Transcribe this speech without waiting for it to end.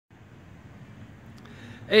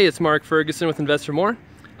Hey, it's Mark Ferguson with Invest for More.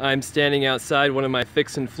 I'm standing outside one of my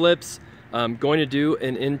fix and flips. I'm going to do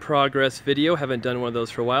an in-progress video. Haven't done one of those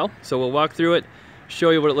for a while. So we'll walk through it,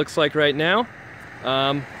 show you what it looks like right now.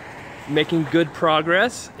 Making good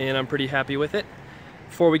progress, and I'm pretty happy with it.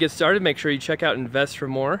 Before we get started, make sure you check out Invest for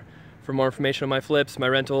more information on my flips, my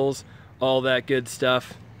rentals, all that good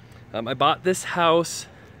stuff. I bought this house,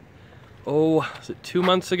 was it 2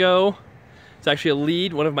 months ago? It's actually a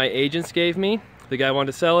lead one of my agents gave me. The guy wanted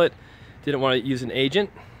to sell it, didn't want to use an agent,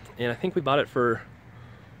 and I think we bought it for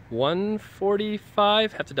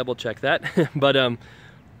 $145. Have to double check that. But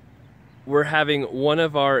we're having one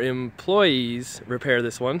of our employees repair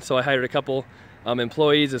this one. So I hired a couple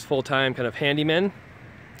employees as full-time kind of handymen.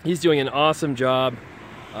 He's doing an awesome job,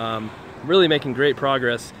 really making great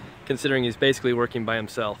progress considering he's basically working by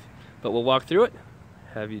himself. But we'll walk through it,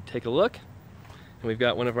 have you take a look. And we've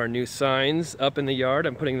got one of our new signs up in the yard.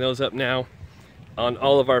 I'm putting those up now on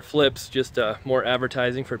all of our flips, just more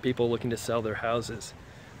advertising for people looking to sell their houses.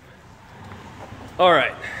 All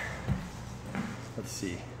right, let's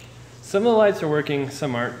see. Some of the lights are working,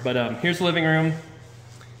 some aren't, but here's the living room.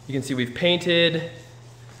 You can see we've painted,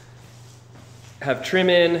 have trim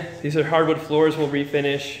in. These are hardwood floors we'll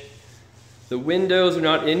refinish. The windows are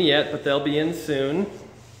not in yet, but they'll be in soon.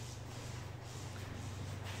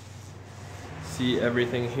 See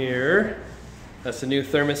everything here. That's the new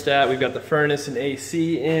thermostat. We've got the furnace and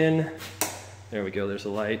AC in. There we go, there's a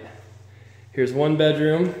light. Here's one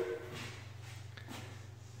bedroom.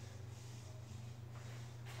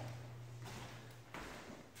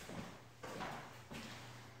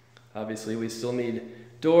 Obviously we still need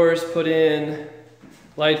doors put in,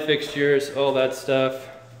 light fixtures, all that stuff.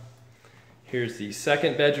 Here's the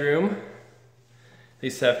second bedroom.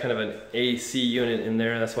 These have kind of an AC unit in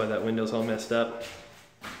there, that's why that window's all messed up.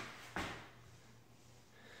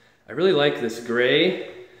 I really like this gray.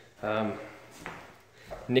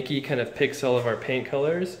 Nikki kind of picks all of our paint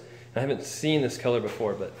colors. I haven't seen this color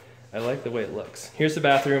before, but I like the way it looks. Here's the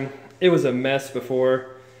bathroom. It was a mess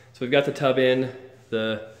before. So we've got the tub in,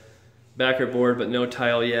 the backer board, but no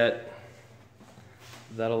tile yet.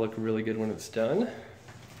 That'll look really good when it's done.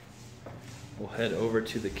 We'll head over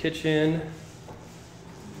to the kitchen.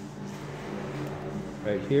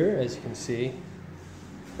 Right here, as you can see.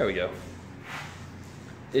 There we go.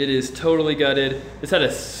 It is totally gutted. This had a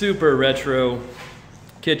super retro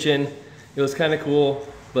kitchen. It was kind of cool,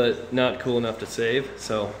 but not cool enough to save.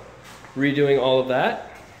 So redoing all of that.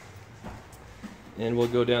 And we'll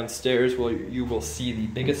go downstairs where you will see the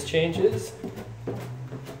biggest changes.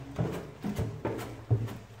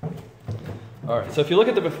 All right, so if you look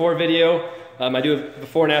at the before video, I do a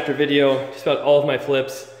before and after video, just about all of my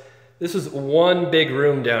flips. This was one big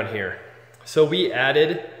room down here. So we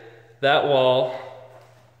added that wall,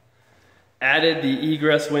 added the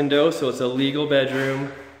egress window, so it's a legal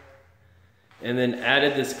bedroom, and then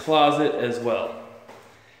added this closet as well.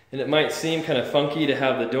 And it might seem kind of funky to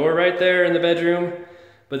have the door right there in the bedroom,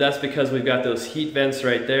 but that's because we've got those heat vents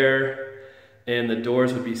right there, and the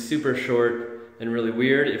doors would be super short and really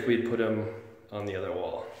weird if we'd put them on the other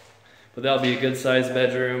wall. But that'll be a good sized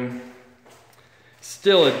bedroom.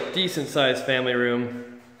 Still a decent sized family room.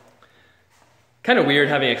 Kind of weird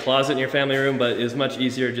having a closet in your family room, but it was much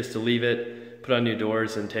easier just to leave it, put on new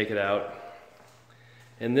doors and take it out.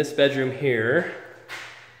 And this bedroom here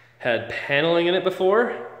had paneling in it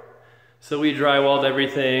before, so we drywalled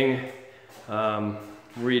everything,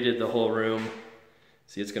 redid the whole room.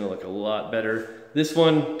 See, it's gonna look a lot better. This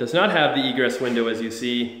one does not have the egress window, as you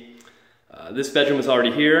see. This bedroom was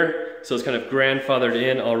already here, so it's kind of grandfathered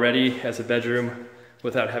in already as a bedroom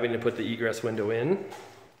without having to put the egress window in.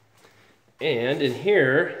 And in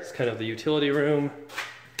here, it's kind of the utility room.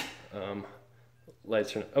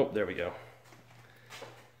 Lights are, oh, there we go.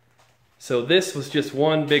 So this was just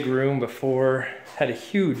one big room before, had a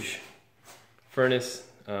huge furnace.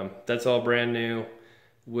 That's all brand new.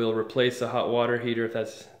 We'll replace the hot water heater if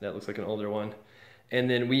that looks like an older one. And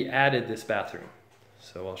then we added this bathroom.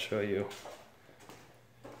 So I'll show you.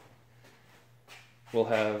 We'll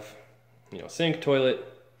have, sink, toilet,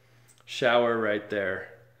 shower right there.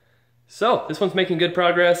 So this one's making good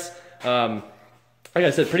progress. Like I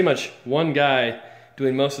said, pretty much one guy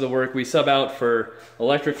doing most of the work. We sub out for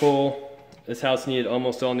electrical. This house needed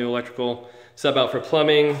almost all new electrical. Sub out for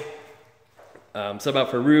plumbing, sub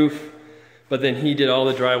out for roof, but then he did all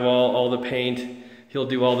the drywall, all the paint. He'll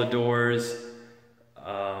do all the doors,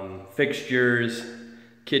 fixtures,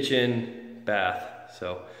 kitchen, bath.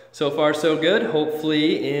 So far so good.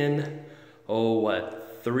 Hopefully in,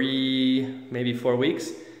 3, maybe 4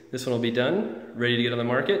 weeks, this one will be done, ready to get on the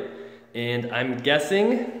market. And I'm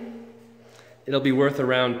guessing it'll be worth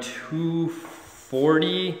around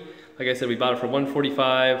 $240. Like I said, we bought it for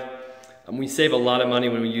 $145. We save a lot of money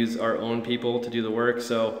when we use our own people to do the work,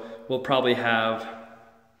 so we'll probably have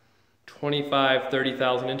 25,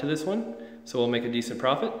 30,000 into this one. So we'll make a decent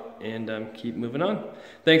profit and keep moving on.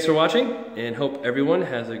 Thanks for watching, and hope everyone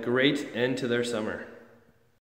has a great end to their summer.